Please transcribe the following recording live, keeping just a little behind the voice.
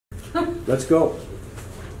Let's go.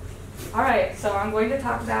 All right, so I'm going to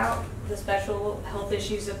talk about the special health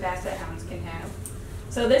issues that Basset Hounds can have.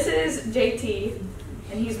 So this is JT,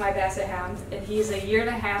 and he's my Basset Hound, and he's 1.5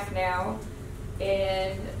 years now,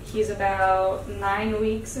 and he's about 9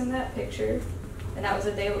 weeks in that picture, and that was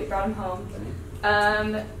the day that we brought him home.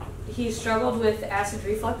 He struggled with acid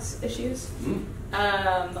reflux issues,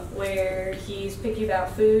 where he's picky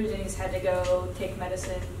about food, and he's had to go take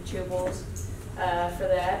medicine, chewables, for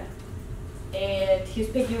that. And he's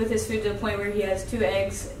picky with his food to the point where he has 2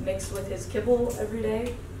 eggs mixed with his kibble every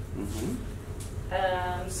day.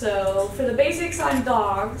 So for the basics on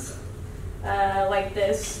dogs, like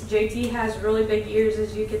this, JT has really big ears,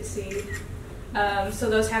 as you can see. So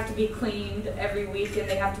those have to be cleaned every week, and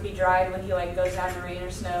they have to be dried when he goes out in the rain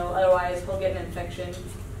or snow. Otherwise, he'll get an infection.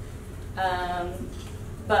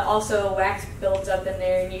 But also wax builds up in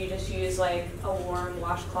there, and you just use a warm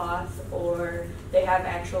washcloth, or they have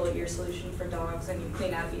actual ear solution for dogs, and you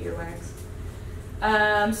clean out the earwax.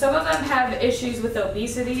 Some of them have issues with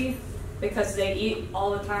obesity because they eat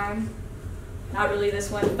all the time. Not really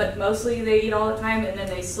this one, but mostly they eat all the time, and then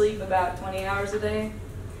they sleep about 20 hours a day.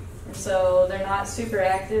 And so they're not super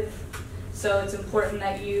active. So it's important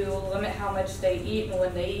that you limit how much they eat and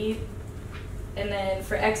when they eat. And then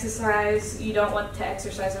for exercise, you don't want to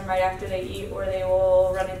exercise them right after they eat, or they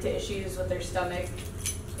will run into issues with their stomach,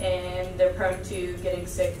 and they're prone to getting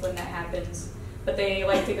sick when that happens. But they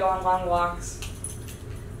like to go on long walks.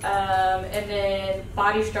 And then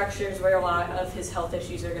body structure is where a lot of his health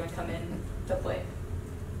issues are going to come into play.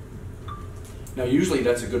 Now, usually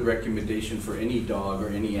that's a good recommendation for any dog or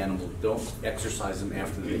any animal. Don't exercise them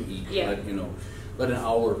after they eat. Yeah. Let an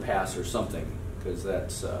hour pass or something, because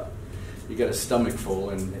that's you got a stomach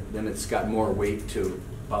full, and then it's got more weight to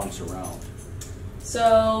bounce around.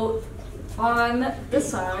 So on this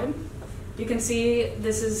side, you can see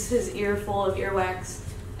this is his ear full of earwax,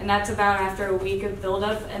 and that's about after a week of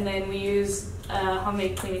buildup. And then we use a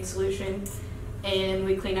homemade cleaning solution, and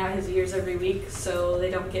we clean out his ears every week so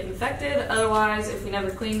they don't get infected. Otherwise, if we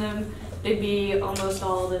never clean them, they'd be almost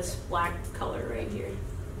all this black color right here.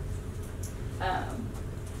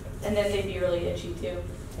 And then they'd be really itchy too.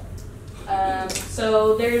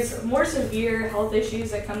 So there's more severe health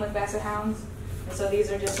issues that come with Basset Hounds. And so these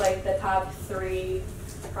are just the top 3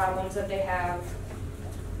 problems that they have.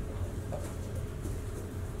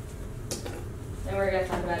 And we're going to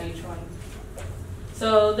talk about each one.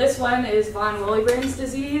 So this one is von Willebrand's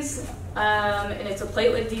disease, and it's a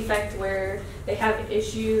platelet defect where they have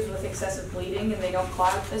issues with excessive bleeding and they don't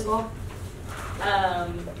clot as well.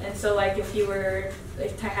 And so if he were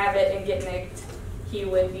to have it and get nicked, he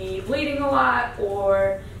would be bleeding a lot,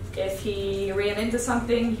 or if he ran into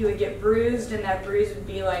something, he would get bruised, and that bruise would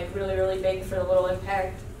be really, really big for the little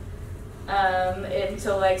impact. And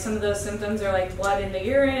so some of those symptoms are blood in the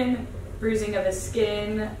urine, bruising of his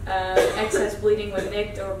skin, excess bleeding when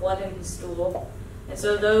nicked, or blood in his stool. And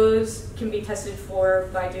so those can be tested for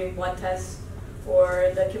by doing blood tests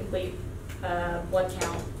or the complete blood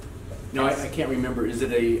count. Now, I can't remember, is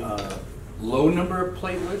it a low number of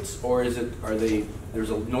platelets, or there's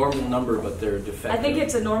a normal number but they're defective? I think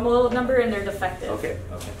it's a normal number and they're defective. Okay.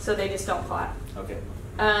 So they just don't clot. Okay.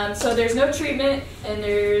 So there's no treatment, and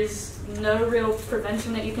there's no real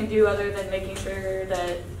prevention that you can do other than making sure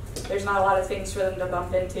that there's not a lot of things for them to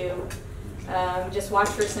bump into. Just watch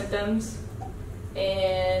for symptoms,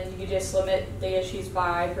 and you just limit the issues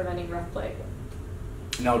by preventing rough play.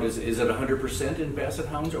 Now, is it 100% in Basset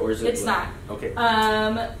Hounds, or is it? It's not. Okay.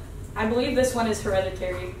 I believe this one is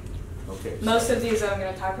hereditary. Okay. Most of these I'm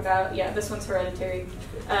going to talk about, this one's hereditary.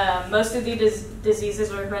 Most of the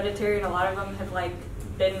diseases are hereditary, and a lot of them have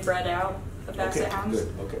been bred out of Basset Hounds.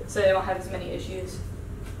 Good. Okay. So they don't have as many issues.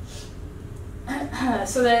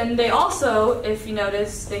 So then they also, if you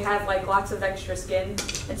notice, they have lots of extra skin,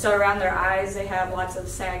 and so around their eyes they have lots of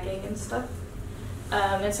sagging and stuff.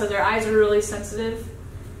 And so their eyes are really sensitive.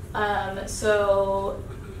 So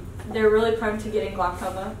they're really prone to getting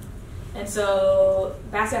glaucoma. And so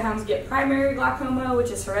Basset Hounds get primary glaucoma,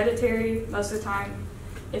 which is hereditary most of the time.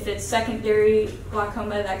 If it's secondary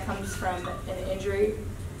glaucoma, that comes from an injury.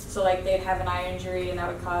 So they'd have an eye injury, and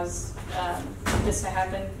that would cause this to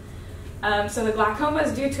happen. So the glaucoma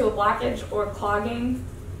is due to a blockage or clogging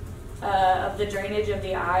of the drainage of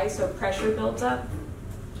the eye, so pressure builds up.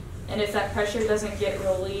 And if that pressure doesn't get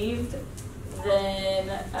relieved, then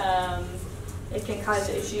it can cause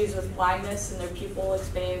issues with blindness, and their pupil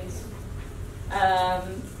expands.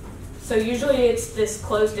 So usually it's this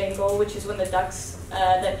closed angle, which is when the ducts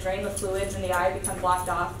that drain the fluids in the eye become blocked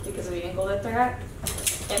off because of the angle that they're at.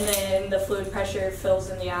 And then the fluid pressure fills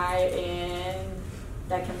in the eye, and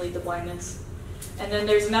that can lead to blindness. And then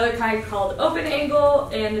there's another kind called open angle,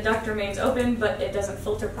 and the duct remains open, but it doesn't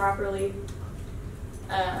filter properly.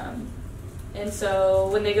 And so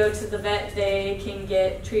when they go to the vet, they can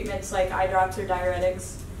get treatments like eye drops or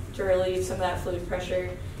diuretics to relieve some of that fluid pressure.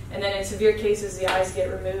 And then in severe cases, the eyes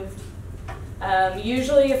get removed.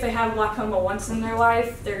 Usually if they have glaucoma once in their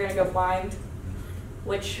life, they're going to go blind,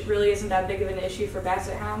 which really isn't that big of an issue for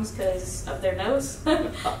Basset Hounds because of their nose.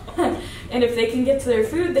 And if they can get to their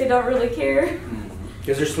food, they don't really care.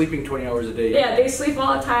 Because they're sleeping 20 hours a day. Yeah, they sleep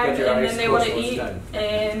all the time, and then they want to eat,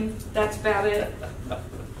 and that's about it.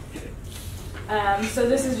 So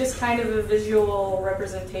this is just kind of a visual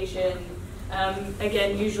representation.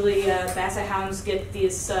 Again, usually Basset Hounds get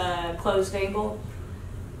this closed angle,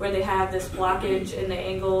 where they have this blockage and the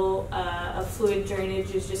angle of fluid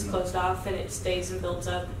drainage is just closed off and it stays and builds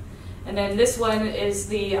up. And then this one is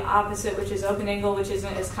the opposite, which is open angle, which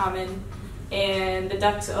isn't as common. And the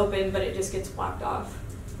duct's open, but it just gets blocked off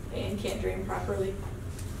and can't drain properly.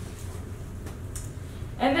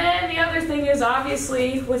 And then the other thing is,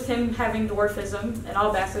 obviously, with him having dwarfism, and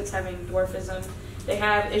all Bassets having dwarfism, they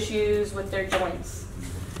have issues with their joints.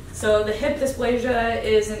 So the hip dysplasia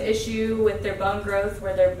is an issue with their bone growth,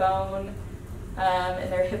 where their bone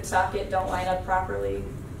and their hip socket don't line up properly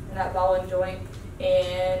in that ball and joint,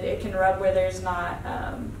 and it can rub where there's not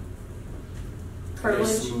cartilage.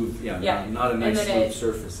 Smooth, yeah. Not a nice smooth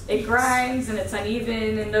surface. It grinds and it's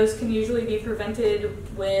uneven, and those can usually be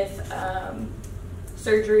prevented with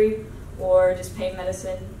surgery or just pain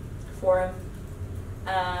medicine for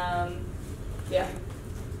them. Yeah.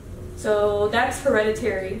 So that's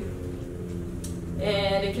hereditary,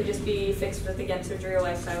 and it can just be fixed with, again, surgery or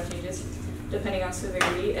lifestyle changes, depending on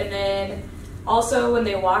severity. And then also when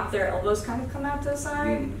they walk, their elbows kind of come out to the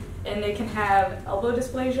side, and they can have elbow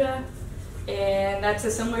dysplasia. And that's a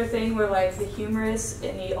similar thing where like the humerus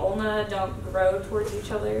and the ulna don't grow towards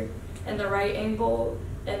each other in the right angle.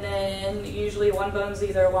 And then usually one bone's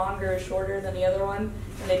either longer or shorter than the other one,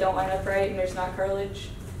 and they don't line up right, and there's not cartilage.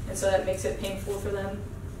 And so that makes it painful for them.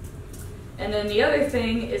 And then the other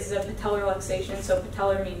thing is the patellar luxation. So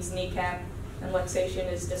patellar means kneecap, and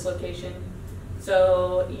luxation is dislocation.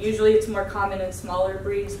 So usually it's more common in smaller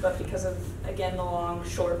breeds, but because of, again, the long,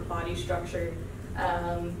 short body structure,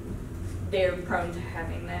 they're prone to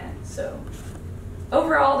having that. So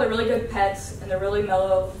overall, they're really good pets, and they're really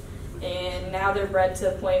mellow. And now they're bred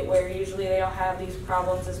to a point where usually they don't have these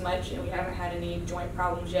problems as much, and we haven't had any joint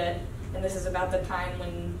problems yet. And this is about the time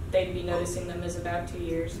when they'd be noticing them, is about 2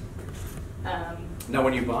 years. Now,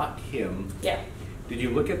 when you bought him, yeah. Did you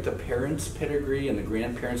look at the parents' pedigree and the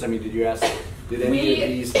grandparents? I mean, did you ask, did any of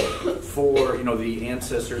these the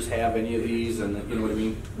ancestors have any of these, and you know what I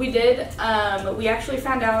mean? We did. We actually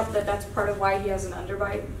found out that that's part of why he has an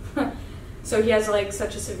underbite. So he has like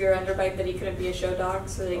such a severe underbite that he couldn't be a show dog,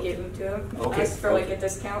 so they gave him to him. Okay. Asked for like a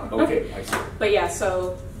discount. Okay, I see. But yeah,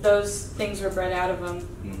 so those things were bred out of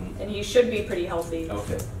him, and he should be pretty healthy.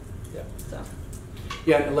 Okay. Yeah. So.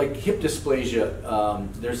 Yeah, like hip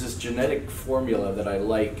dysplasia, there's this genetic formula that I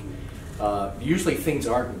like. Usually things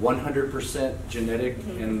aren't 100% genetic,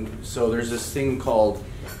 and so there's this thing called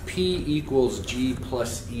P equals G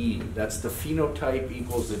plus E. That's the phenotype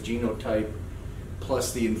equals the genotype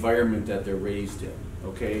plus the environment that they're raised in,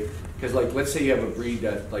 okay? Because like, let's say you have a breed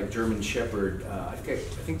that, like German Shepherd, I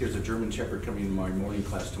think there's a German Shepherd coming in my morning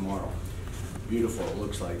class tomorrow. Beautiful, it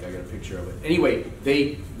looks like. I got a picture of it. Anyway,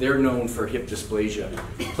 they're known for hip dysplasia,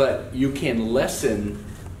 but you can lessen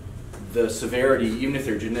the severity, even if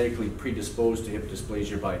they're genetically predisposed to hip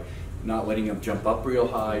dysplasia, by not letting them jump up real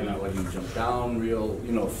high, not letting them jump down real,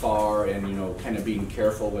 far, and kind of being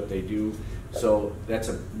careful what they do. So that's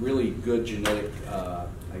a really good genetic.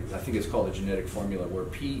 I think it's called a genetic formula where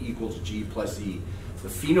P equals G plus E. The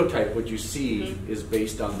phenotype, what you see, is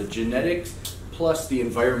based on the genetics plus the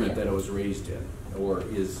environment that it was raised in or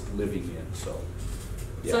is living in. So,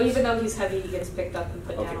 yes. So even though he's heavy, he gets picked up and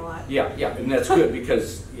put down a lot. Yeah, and that's good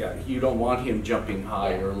because you don't want him jumping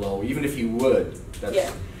high or low, even if he would.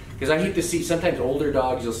 Because I hate to see sometimes older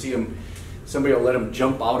dogs. You'll see them. Somebody will let them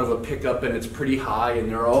jump out of a pickup and it's pretty high, and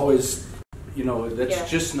they're always, that's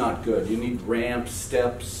just not good. You need ramps,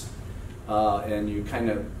 steps, and you kind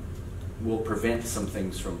of will prevent some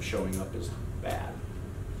things from showing up as bad.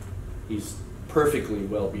 He's perfectly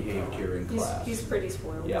well behaved here in class. He's pretty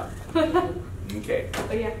spoiled. Yeah. Okay.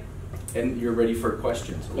 But yeah. And you're ready for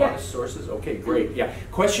questions? A lot of sources? Okay, great. Yeah.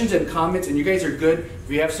 Questions and comments, and you guys are good. If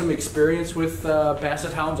you have some experience with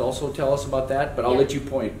Basset Hounds, also tell us about that, but I'll let you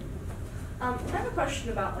point. I have a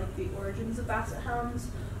question about like the origins of Basset Hounds.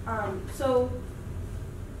 So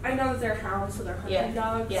I know that they're hounds, so they're hunting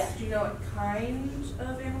dogs. Yeah. Do you know what kind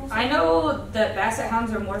of animals? I know that Basset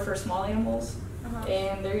Hounds are more for small animals,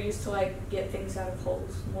 and they're used to like get things out of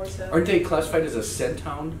holes more so. Aren't they classified as a scent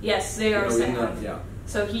hound? Yes, they are scent hounds. Yeah.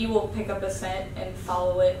 So he will pick up a scent and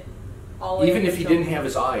follow it all the way. Even if he didn't have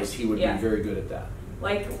his eyes, he would Yeah. be very good at that.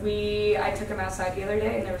 Like I took him outside the other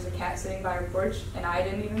day, and there was a cat sitting by our porch, and I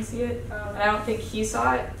didn't even see it, and I don't think he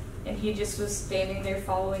saw it, and he just was standing there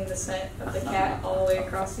following the scent of the cat all the way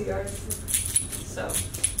across the yard. So,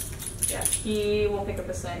 yeah, he will pick up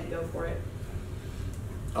a scent and go for it.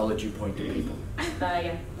 I'll let you point to people.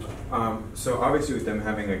 Yeah. So obviously with them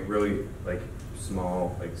having like really like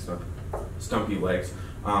small, like stumpy legs,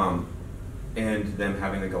 and them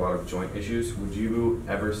having like a lot of joint issues, would you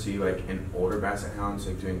ever see like an older Basset Hounds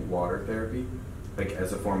like doing water therapy, like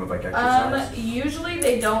as a form of like exercise? Usually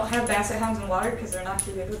they don't have Basset Hounds in water because they're not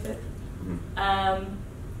too good with it.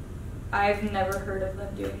 I've never heard of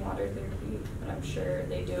them doing water therapy, but I'm sure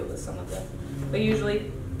they do it with some of them. But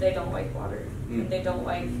usually they don't like water, and they don't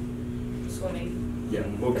like swimming. Yeah,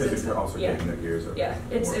 well, because they're also getting their ears open. Yeah,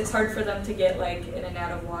 it's hard for them to get like in and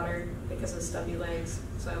out of water because of stubby legs.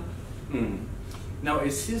 So. Now,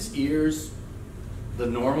 is his ears the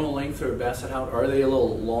normal length for a Basset Hound, or are they a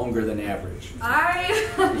little longer than average?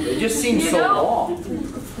 They just seem so long.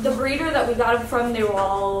 The breeder that we got them from, they were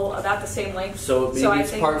all about the same length. So maybe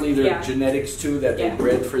it's partly their genetics too, that they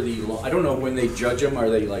bred for the long. I don't know when they judge them. Are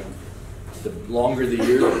they like the longer the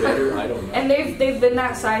ear, the better? I don't know. And they've been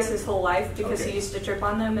that size his whole life because he used to trip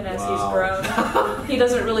on them, and as he's grown, he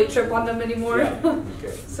doesn't really trip on them anymore. Yeah.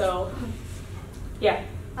 Okay. So, yeah.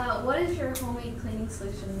 What is your homemade cleaning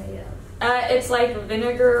solution made of? It's like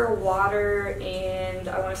vinegar, water, and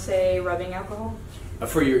I want to say rubbing alcohol.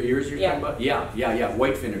 For your ears, you're talking about? Yeah.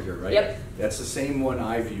 White vinegar, right? Yep. That's the same one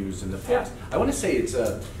I've used in the past. I want to say it's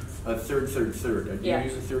a third. Do you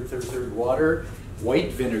use a third? Water,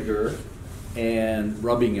 white vinegar, and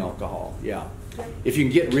rubbing alcohol. Yeah. If you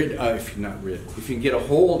can get if you can get a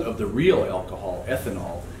hold of the real alcohol,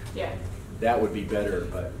 ethanol, that would be better.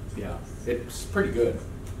 But yeah, it's pretty good.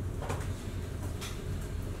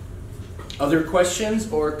 Other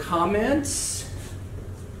questions or comments?